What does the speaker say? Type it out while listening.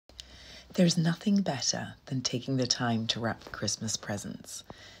There's nothing better than taking the time to wrap Christmas presents.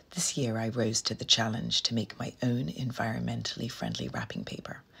 This year I rose to the challenge to make my own environmentally friendly wrapping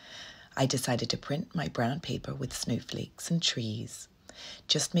paper. I decided to print my brown paper with snowflakes and trees.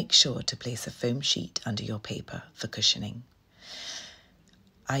 Just make sure to place a foam sheet under your paper for cushioning.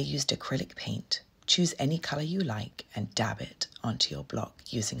 I used acrylic paint. Choose any colour you like and dab it onto your block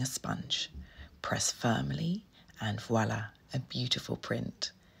using a sponge. Press firmly and voila, a beautiful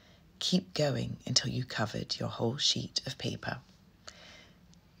print. Keep going until you covered your whole sheet of paper.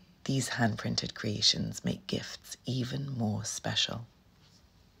 These hand-printed creations make gifts even more special.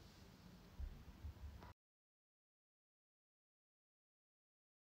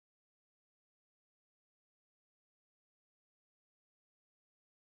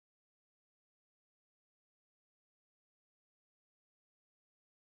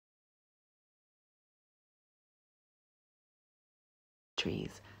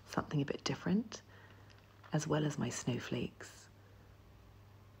 Trees, something a bit different, as well as my snowflakes.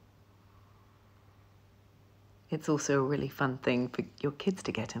 It's also a really fun thing for your kids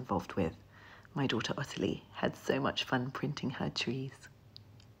to get involved with. My daughter Ottilie had so much fun printing her trees.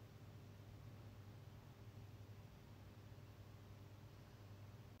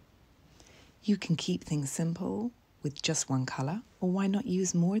 You can keep things simple with just one colour, or why not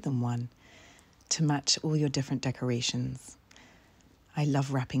use more than one to match all your different decorations. I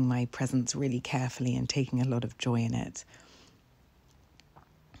love wrapping my presents really carefully and taking a lot of joy in it.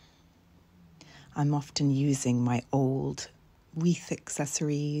 I'm often using my old wreath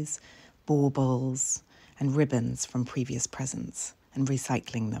accessories, baubles, and ribbons from previous presents and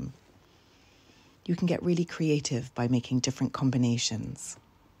recycling them. You can get really creative by making different combinations.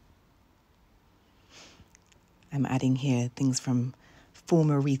 I'm adding here things from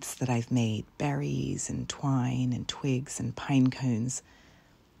former wreaths that I've made, berries and twine and twigs and pine cones.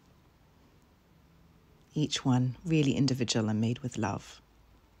 Each one really individual and made with love.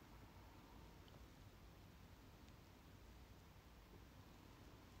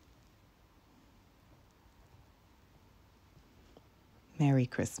 Merry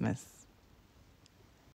Christmas.